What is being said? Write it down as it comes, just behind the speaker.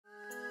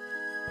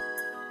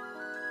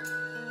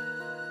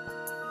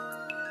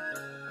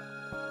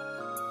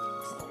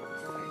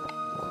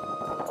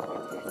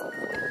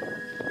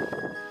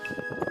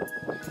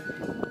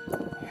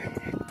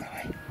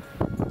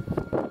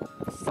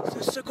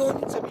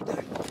secondes in the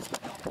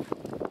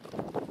middle.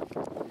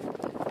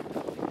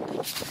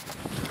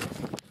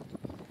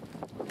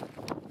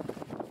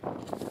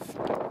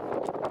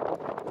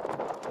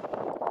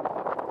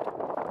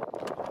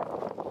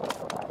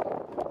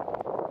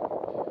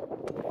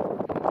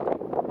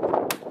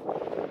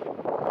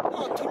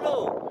 Oh, too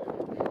low.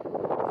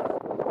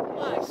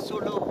 Why so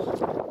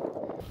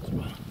low?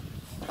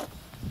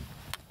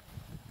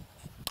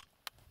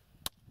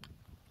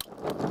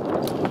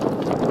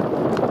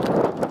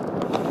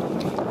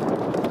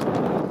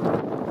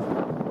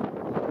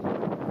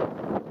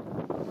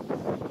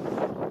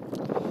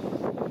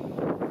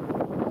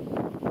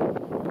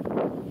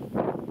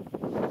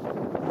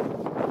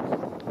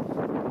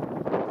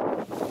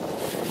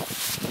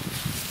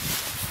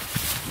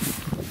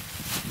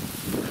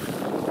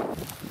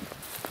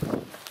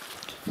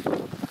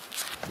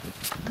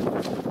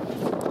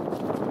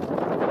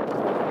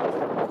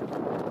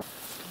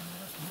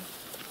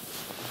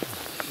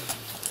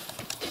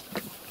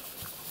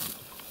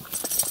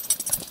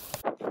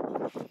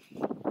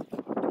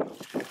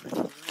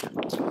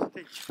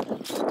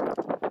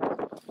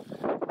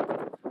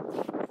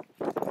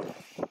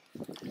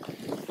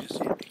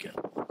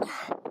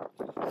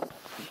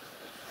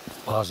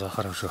 База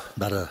хорошо.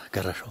 Да,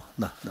 хорошо.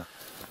 Да.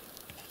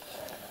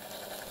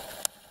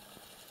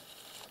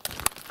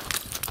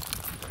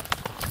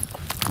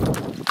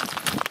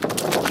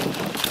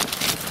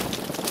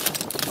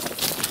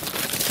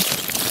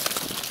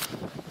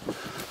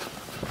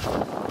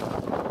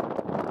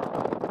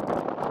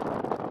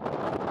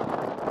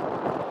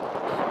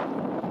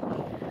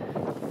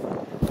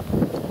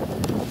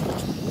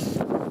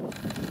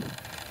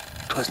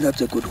 It was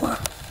not a good one.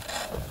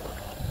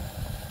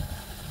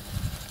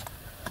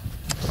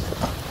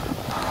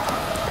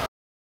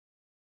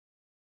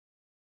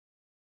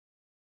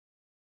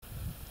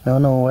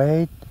 No,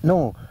 wait.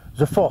 No,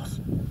 the fourth.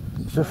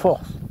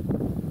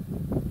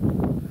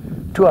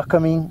 Two are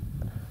coming,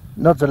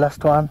 not the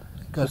last one.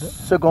 The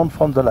second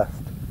from the last.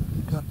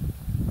 Good.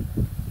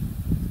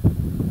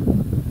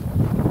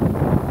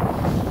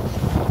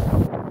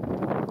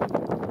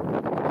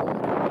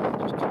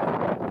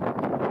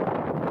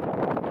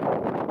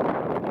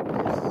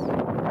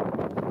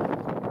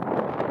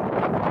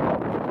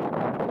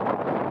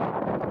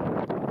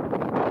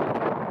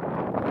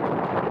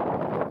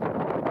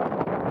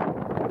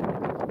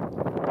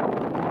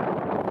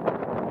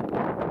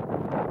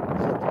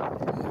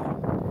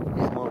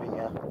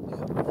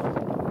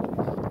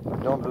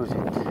 Don't lose it.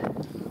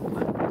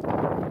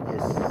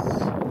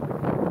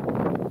 Yes.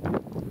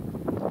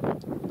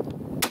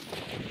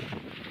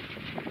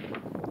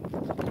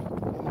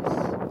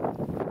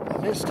 I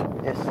missed.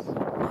 Yes.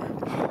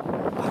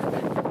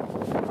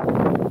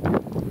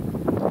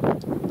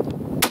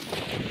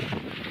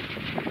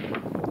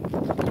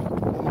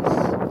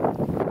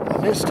 I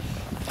missed.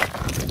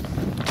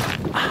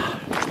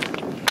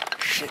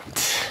 Shit.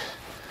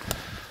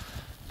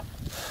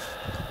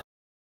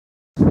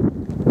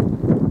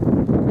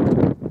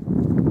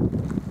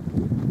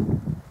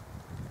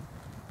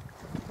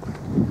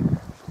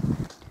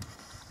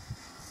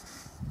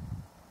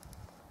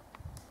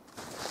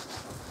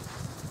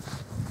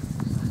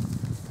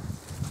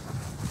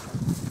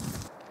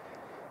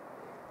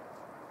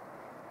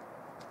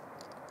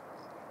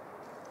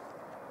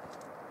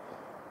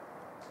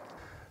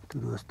 To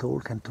do a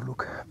stalk and to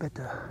look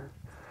better,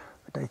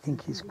 but I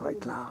think he's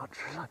quite large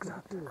like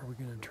that. Are we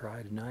going to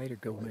try tonight or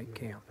go make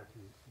camp?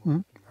 Hmm?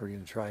 Are we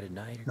going to try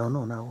tonight? Or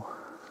No, now.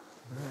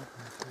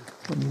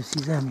 When you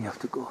see them, you have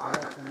to go.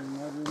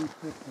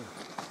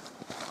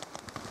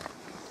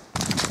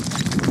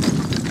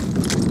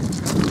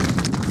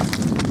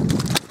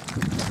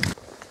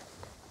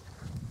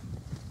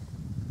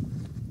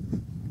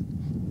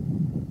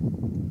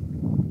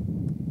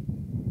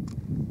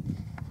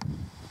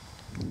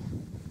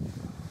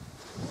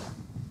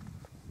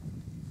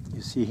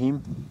 You see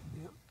him?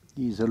 Yeah.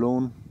 He's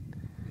alone,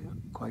 Yeah.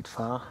 quite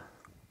far.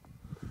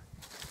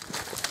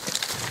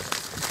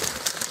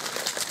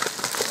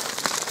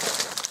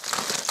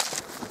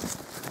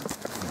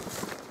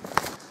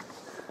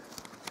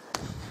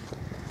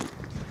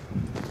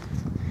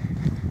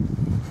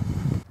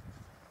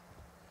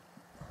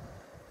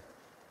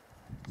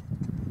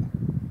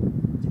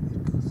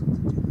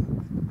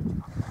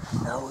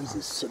 Now is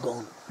the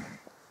second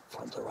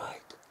from the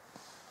right.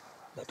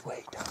 But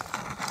wait.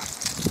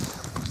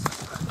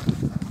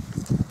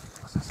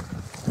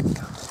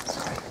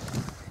 Sorry.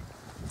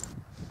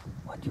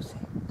 What do you say?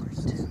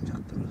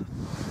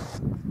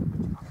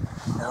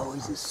 Now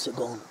is the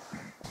second.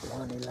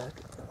 One is like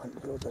one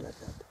the other like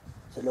that.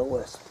 The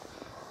lowest.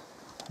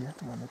 Yeah,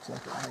 one looks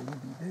like I will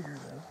be bigger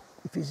though.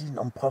 If it's in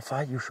on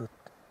profile you should.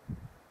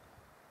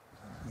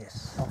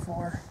 Yes. How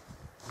far?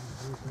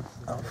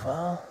 How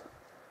far?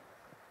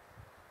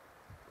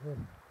 Good.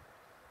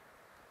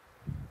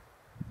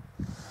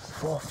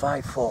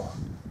 454.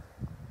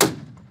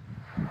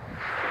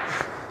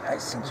 I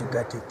think you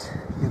got it.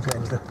 You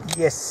got it.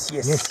 Yes.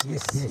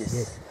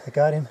 I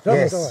got him.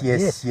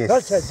 Yes.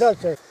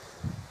 Дальше.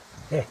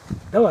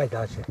 Давай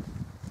дальше.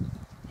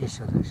 Yes,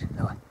 so there's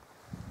no.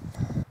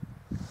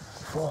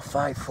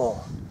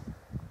 454.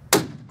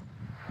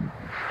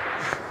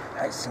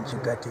 I think you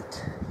got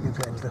it. You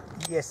got it.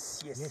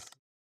 Yes, yes. Yes.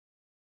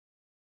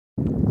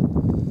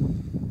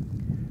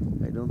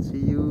 I don't see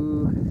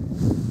you.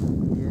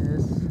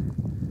 Yes.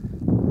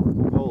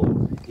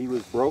 Polo. He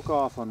was broke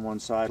off on one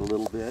side a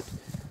little bit.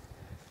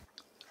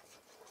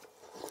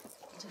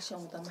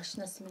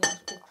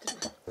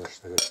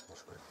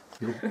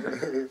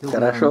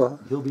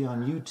 He'll be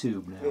on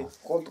YouTube now.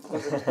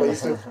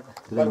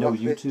 Do they know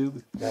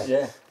YouTube?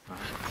 Yeah.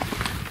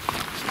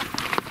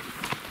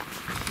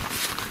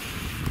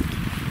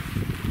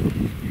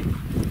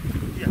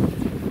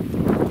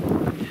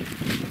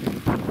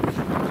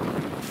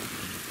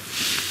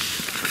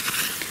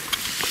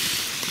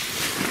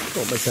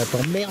 Bon bah ça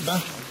t'emmerde hein.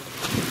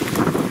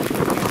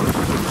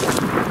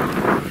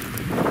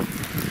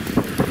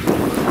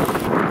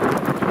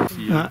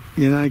 Ah,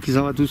 il y en a un qui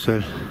s'en va tout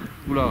seul.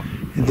 Oula.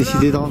 Il a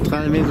décidé de rentrer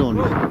à la maison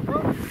lui.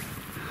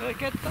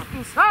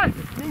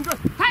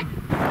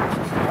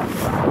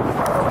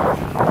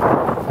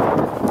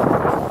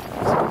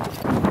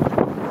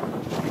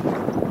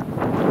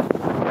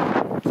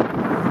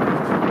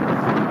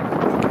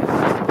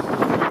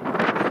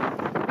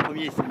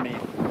 Premier c'est le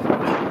meilleur.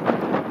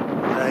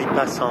 Là ils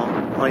passent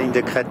en ligne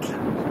de crête.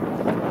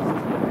 Là.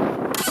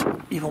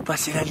 Ils vont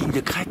passer la ligne de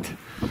crête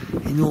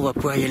et nous on va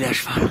pouvoir y aller à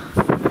cheval.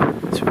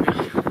 Super.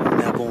 On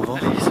est à bon vent.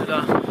 Allez,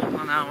 ceux-là,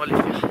 on va les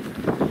faire.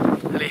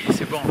 Allez,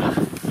 c'est bon là.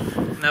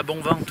 On est à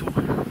bon vent tout.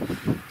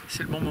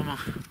 C'est le bon moment.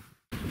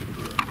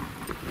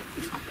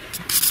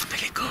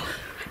 Allez, go.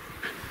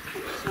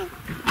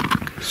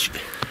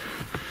 Super.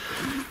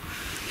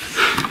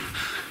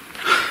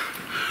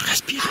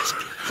 Respire,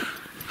 respire.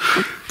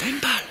 T'as une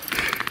balle.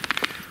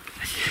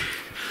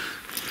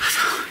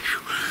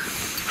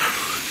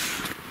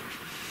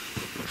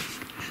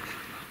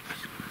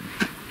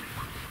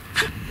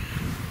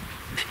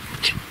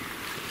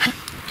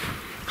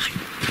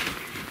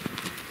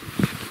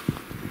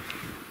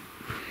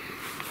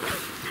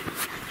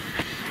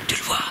 Tu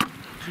le vois.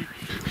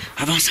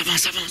 Avance,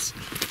 avance, avance.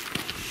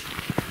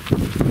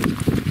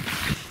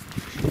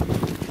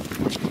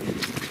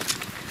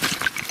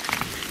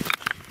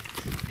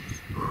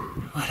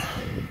 Voilà.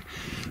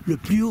 Le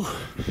plus haut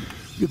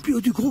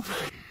du groupe.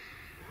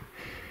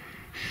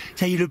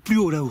 Ça y est, le plus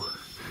haut là-haut.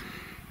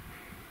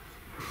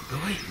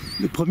 Oui.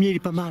 Le premier il est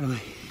pas mal,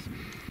 ouais.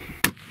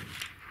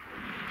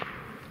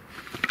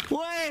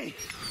 Ouais.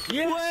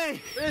 Yeah.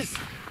 Ouais. Yes.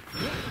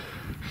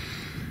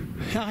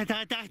 Arrête,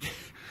 arrête, arrête.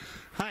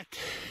 Arrête.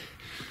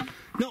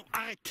 Non,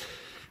 arrête.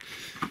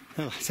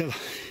 Ça va, ça va.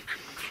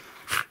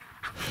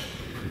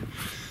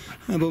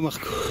 Un beau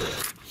Marco.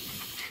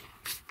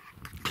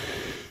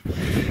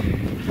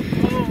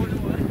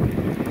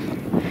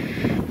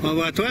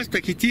 Bravo à toi, c'est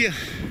toi qui tire.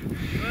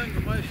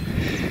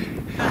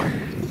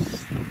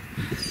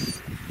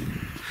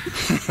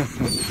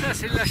 Ça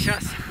c'est de la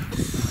chasse.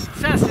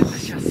 Ça c'est de la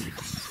chasse.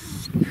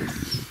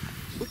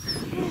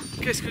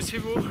 Qu'est-ce que c'est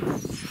beau.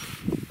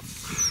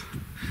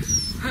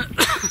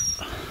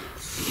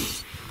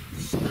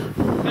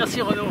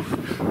 Merci Renaud.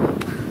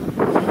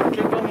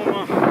 Quel bon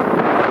moment.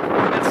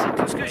 Merci de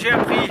tout ce que j'ai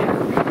appris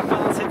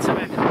pendant cette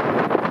semaine.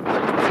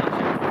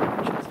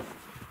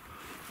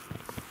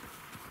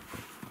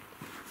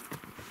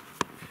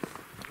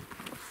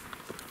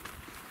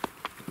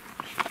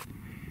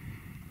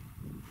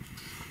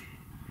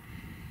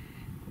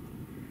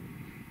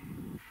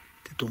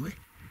 T'es tombé? Je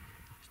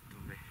suis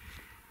tombé.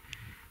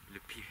 Le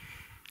pied.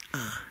 Ah.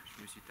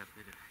 Je me suis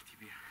tapé le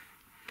tibia.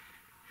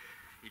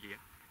 Il y a.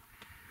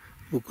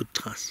 Beaucoup de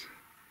traces.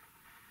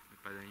 Mais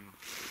pas d'animaux.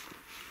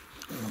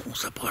 On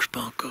s'approche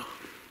pas encore.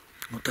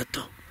 On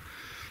t'attend.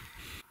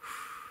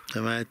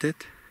 Ça va à la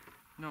tête?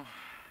 Non,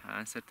 à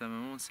un certain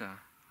moment, ça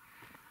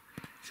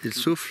C'est le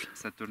souffle?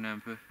 ça tournait un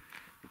peu.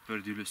 J'ai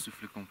perdu le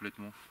souffle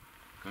complètement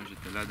quand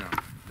j'étais là dans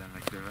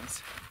la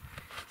crevasse.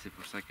 C'est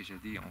pour ça que j'ai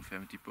dit on fait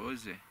une petite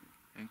pause et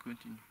on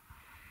continue.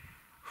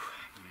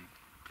 Mais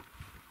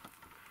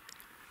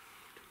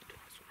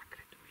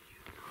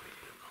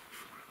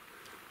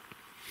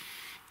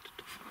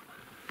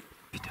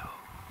Vidéo.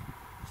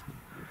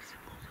 C'est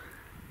bon.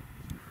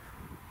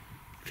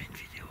 Fais une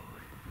vidéo.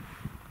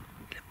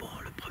 Il est bon,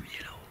 le premier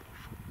là-haut.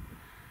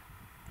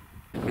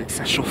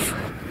 ça chauffe.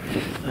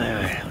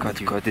 Ouais, Quand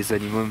tu vois des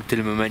animaux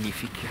tellement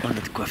magnifiques. on a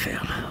de quoi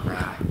faire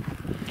là.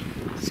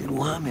 C'est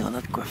loin, mais on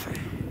a de quoi faire.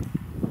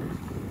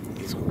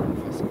 Ils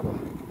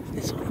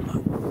sont là-bas.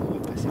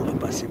 On va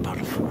passer par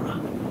le fond là.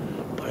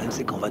 Le problème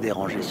c'est qu'on va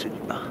déranger ceux du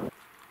bas.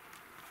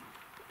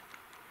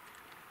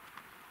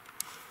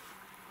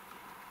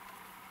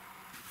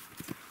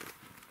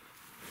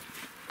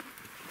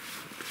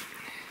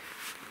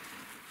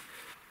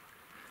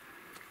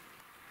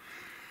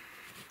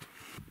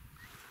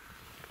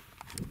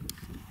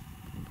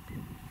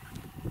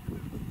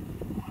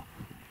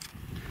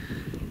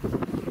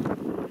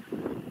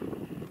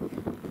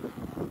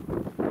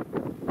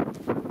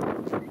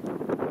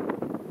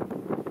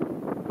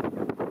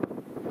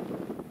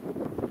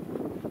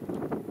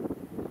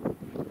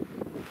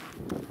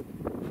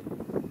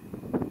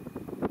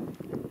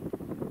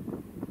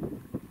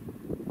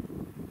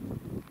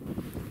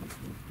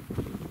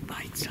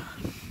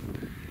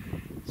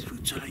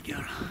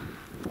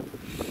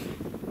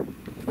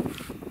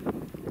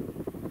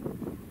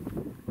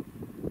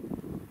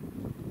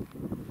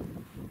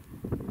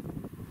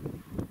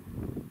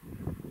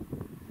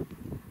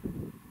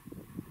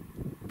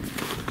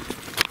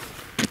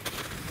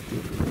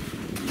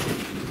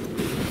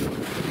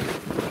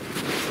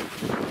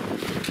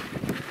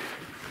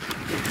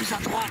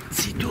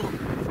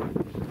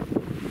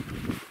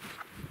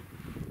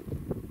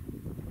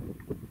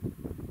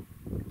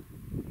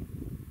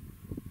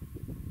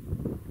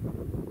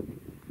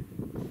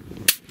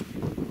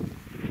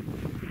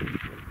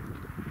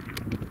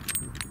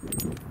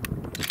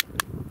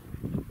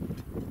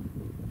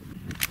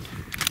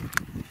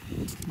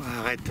 Bah,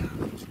 arrête.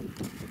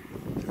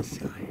 Ça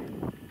sert à rien.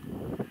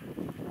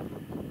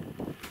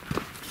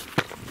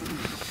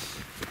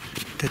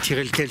 T'as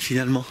tiré lequel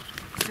finalement?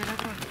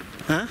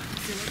 Hein?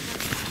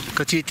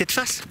 Quand il était de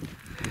face?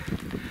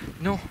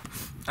 Non,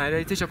 en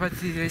réalité j'ai pas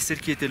tiré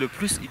celle qui était le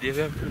plus, il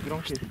avait un plus grand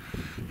que...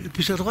 Le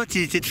plus à droite,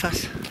 il était de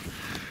face.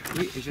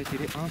 Oui, et j'ai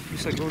tiré un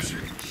plus à gauche.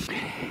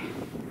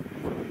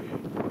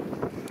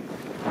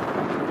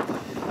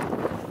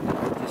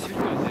 T'es sûr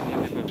que le dernier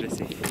n'est pas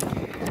blessé?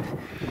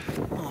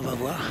 On va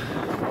voir.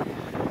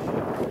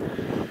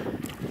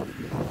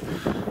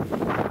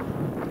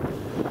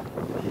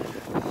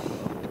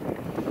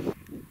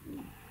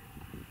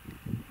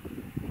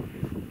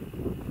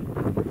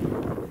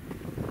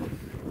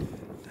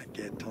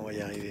 T'inquiète, on va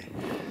y arriver.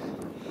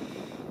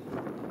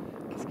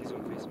 Qu'est-ce qu'ils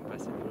ont fait? Ils sont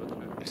passés de l'autre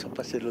là. Ils sont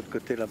passés de l'autre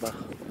côté là-bas.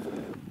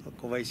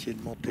 Donc on va essayer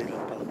de monter là,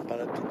 par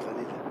la petite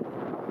vallée là.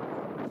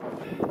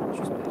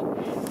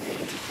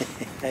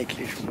 Avec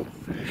les chevaux.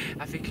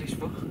 Avec les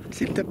chevaux?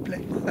 S'il te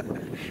plaît.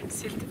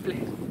 S'il te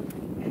plaît.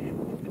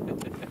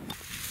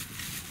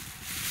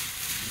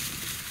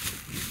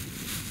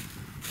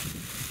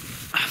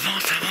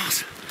 Avance,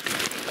 avance.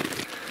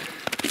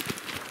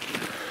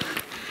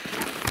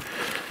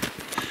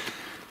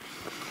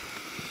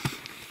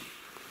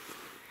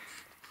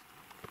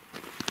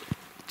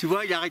 Tu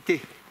vois, il a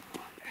arrêté.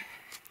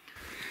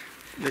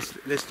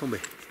 Laisse tomber.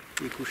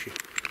 Il est couché.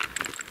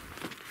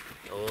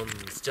 Он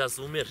сейчас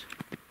умер.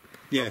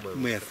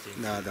 Merde,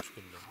 nada.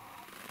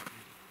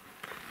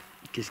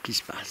 Qu'est-ce qui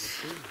se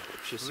passe?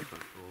 Je sais pas.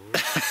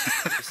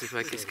 Je sais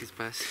pas qu'est-ce qui se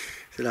passe.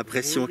 C'est la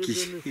pression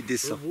qui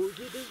descend.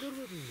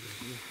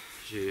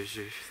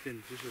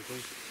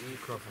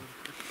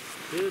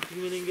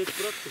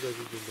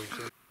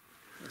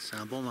 C'est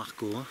un bon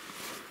Marco. Hein?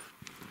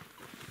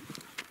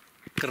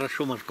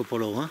 Хорошо, Marco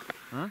Polo.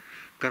 Hein?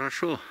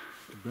 Хорошо.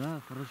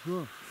 Да,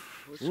 хорошо.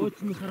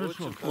 Очень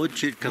хорошо.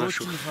 Очень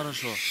хорошо. Очень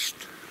хорошо.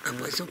 J'ai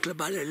l'impression que la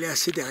balle elle est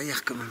assez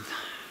derrière quand même.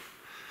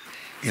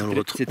 Et on le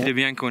retrouve. C'est très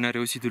bien qu'on a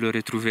réussi de le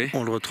retrouver.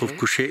 On le retrouve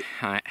couché.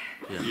 Ouais.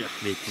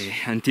 Mais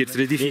un tir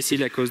très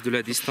difficile à cause de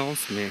la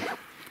distance, mais...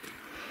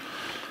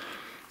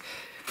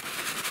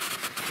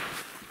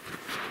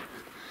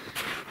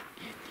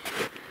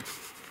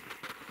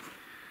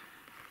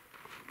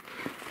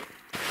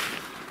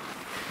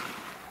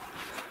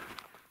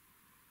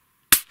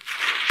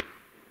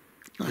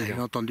 Ouais, j'ai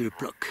entendu le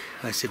ploc.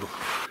 Ouais, c'est bon.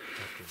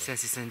 Ça,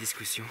 c'est sans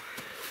discussion.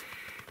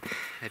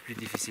 La plus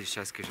difficile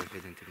chasse que j'ai fait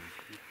dans toute ma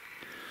vie.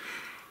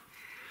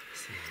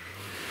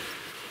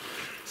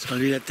 Sans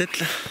lui la tête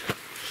là.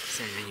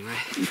 C'est un animal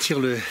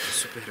Tire-le.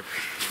 superbe.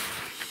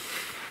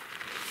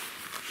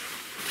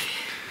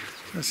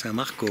 Ça, c'est un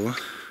Marco. Hein.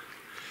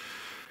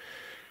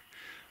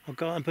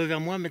 Encore un peu vers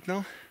moi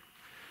maintenant.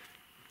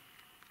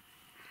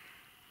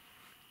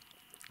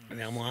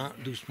 Vers moi,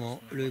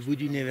 doucement. Le bout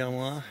du nez vers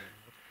moi.